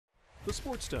The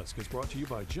Sports Desk is brought to you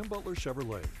by Jim Butler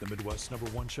Chevrolet, the Midwest's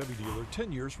 #1 Chevy dealer,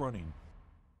 10 years running.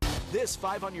 This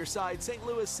 5 on Your Side St.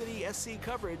 Louis City SC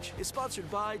coverage is sponsored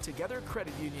by Together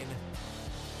Credit Union.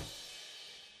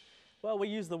 Well, we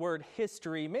use the word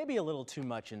history maybe a little too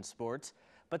much in sports,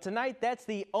 but tonight that's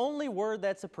the only word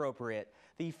that's appropriate.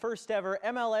 The first ever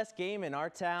MLS game in our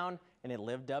town, and it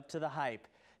lived up to the hype.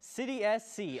 City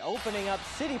SC opening up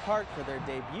City Park for their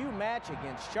debut match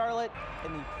against Charlotte,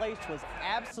 and the place was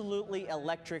absolutely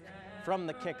electric from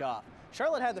the kickoff.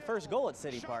 Charlotte had the first goal at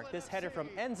City Park. This header from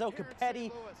Enzo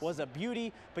Capetti was a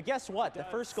beauty, but guess what? The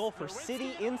first goal for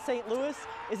City in St. Louis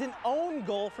is an own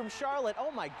goal from Charlotte. Oh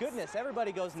my goodness,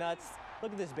 everybody goes nuts.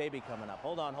 Look at this baby coming up.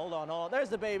 Hold on. There's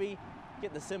the baby,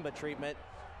 getting the Simba treatment.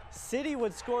 City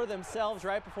would score themselves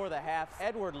right before the half.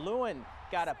 Edward Lewin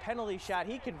got a penalty shot.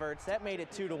 He converts. That made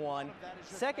it 2-1.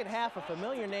 Second half, a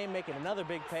familiar name making another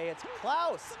big pay. It's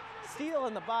Klaus. Steele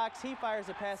in the box. He fires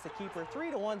it past the keeper.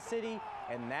 3-1 City,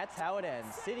 and that's how it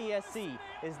ends. City SC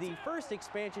is the first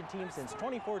expansion team since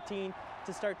 2014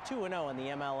 to start 2-0 in the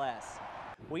MLS.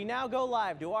 We now go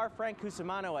live to our Frank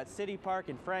Cusimano at City Park.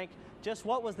 And Frank, just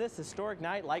what was this historic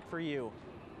night like for you?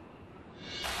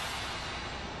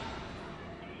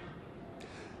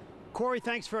 Corey,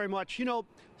 thanks very much. You know,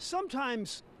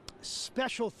 sometimes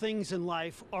special things in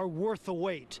life are worth the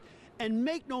wait. And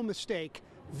make no mistake,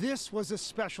 this was a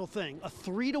special thing. A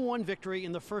 3-1 victory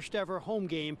in the first ever home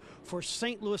game for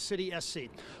St. Louis City SC.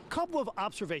 Couple of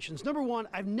observations. Number one,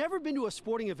 I've never been to a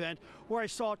sporting event where I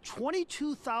saw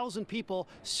 22,000 people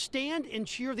stand and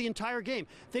cheer the entire game.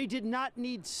 They did not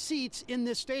need seats in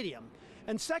this stadium.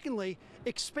 And secondly,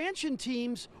 expansion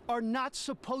teams are not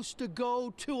supposed to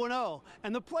go 2-0,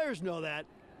 and the players know that.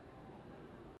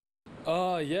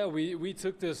 Yeah, we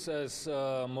took this as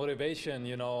motivation.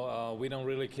 You know, we don't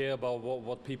really care about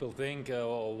what people think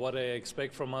or what they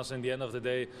expect from us. In the end of the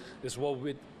day, is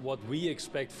what we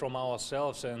expect from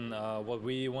ourselves and what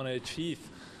we want to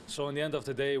achieve. So in the end of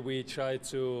the day, we try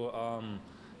to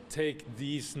take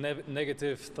these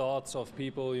negative thoughts of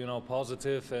people, you know,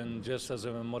 positive, and just as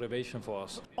a motivation for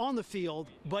us. On the field,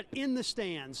 but in the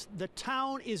stands, the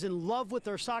town is in love with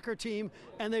their soccer team,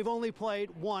 and they've only played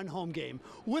one home game.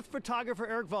 With photographer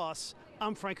Eric Voss,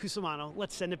 I'm Frank Cusimano.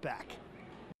 Let's send it back.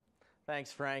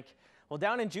 Thanks, Frank. Well,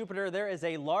 down in Jupiter, there is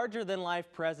a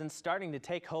larger-than-life presence starting to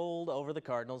take hold over the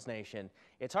Cardinals nation.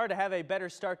 It's hard to have a better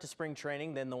start to spring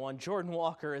training than the one Jordan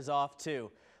Walker is off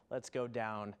to. Let's go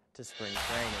down to spring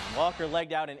training. Walker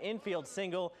legged out an infield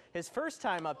single his first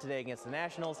time up today against the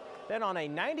Nationals. Then on a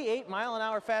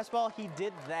 98-mile-an-hour fastball, he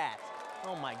did that.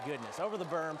 Oh my goodness, over the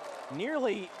berm,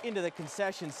 nearly into the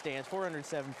concession stands,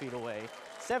 407 feet away,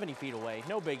 70 feet away,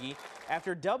 no biggie.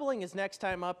 After doubling his next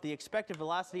time up, the expected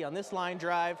velocity on this line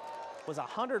drive was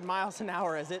 100 miles an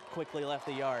hour as it quickly left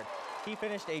the yard. He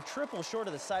finished a triple short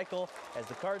of the cycle as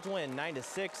the Cards win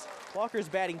 9-6. Walker's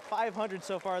batting .500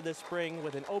 so far this spring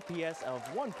with an OPS of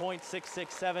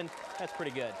 1.667. That's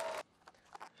pretty good.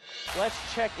 Let's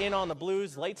check in on the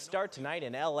Blues. Late start tonight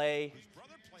in LA.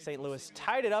 St. Louis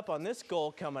tied it up on this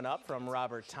goal coming up from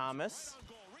Robert Thomas.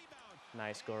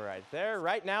 Nice goal right there.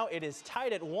 Right now it is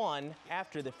tied at 1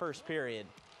 after the first period.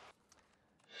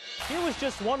 Here was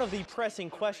just one of the pressing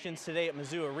questions today at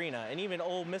Mizzou Arena, and even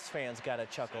Ole Miss fans got a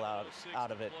chuckle out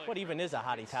of it. What even is a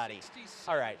hotty-toddy?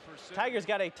 All right, Tigers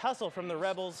got a tussle from the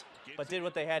Rebels, but did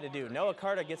what they had to do. Noah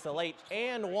Carter gets the late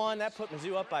and 1. That put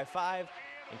Mizzou up by 5,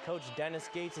 and Coach Dennis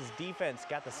Gates' defense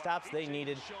got the stops they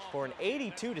needed for an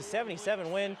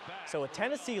 82-77 win. So with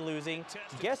Tennessee losing,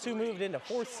 guess who moved into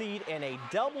 4th seed and a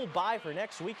double bye for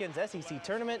next weekend's SEC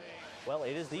tournament? Well,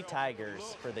 it is the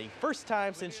Tigers for the first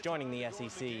time since joining the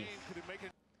SEC.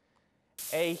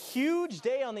 A huge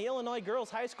day on the Illinois girls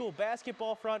high school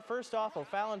basketball front. First off,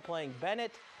 O'Fallon playing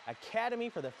Bennett Academy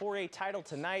for the 4A title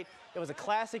tonight. It was a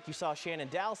classic. You saw Shannon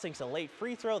Dow sinks a late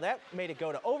free throw. That made it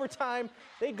go to overtime.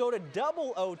 They go to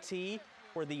double OT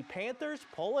where the Panthers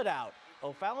pull it out.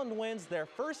 O'Fallon wins their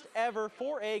first ever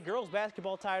 4A girls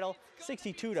basketball title,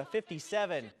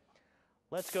 62-57.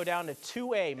 Let's go down to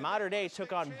 2A. Mater Dei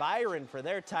took on Byron for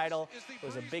their title. It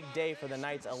was a big day for the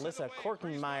Knights' Alyssa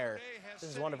Korkenmeyer. This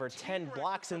is one of her 10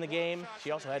 blocks in the game.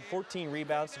 She also had 14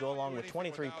 rebounds to go along with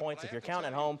 23 points. If you're counting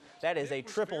at home, that is a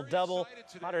triple-double.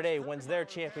 Mater Dei wins their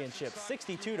championship,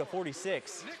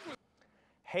 62-46.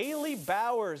 Haley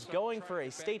Bowers going for a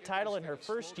state title in her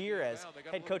first year as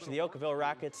head coach of the Oakville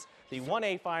Rockets. The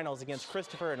 1A finals against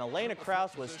Christopher and Elena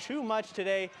Kraus was too much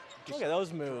today. Look at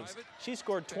those moves. She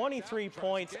scored 23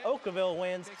 points. Oakville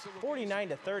wins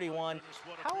 49-31.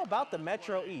 How about the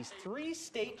Metro East? 3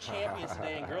 state champions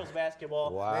today in girls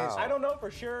basketball. Wow. I don't know for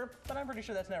sure, but I'm pretty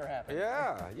sure that's never happened.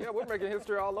 Yeah, we're making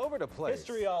history all over the place.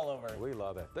 History all over. We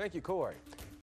love it. Thank you, Corey.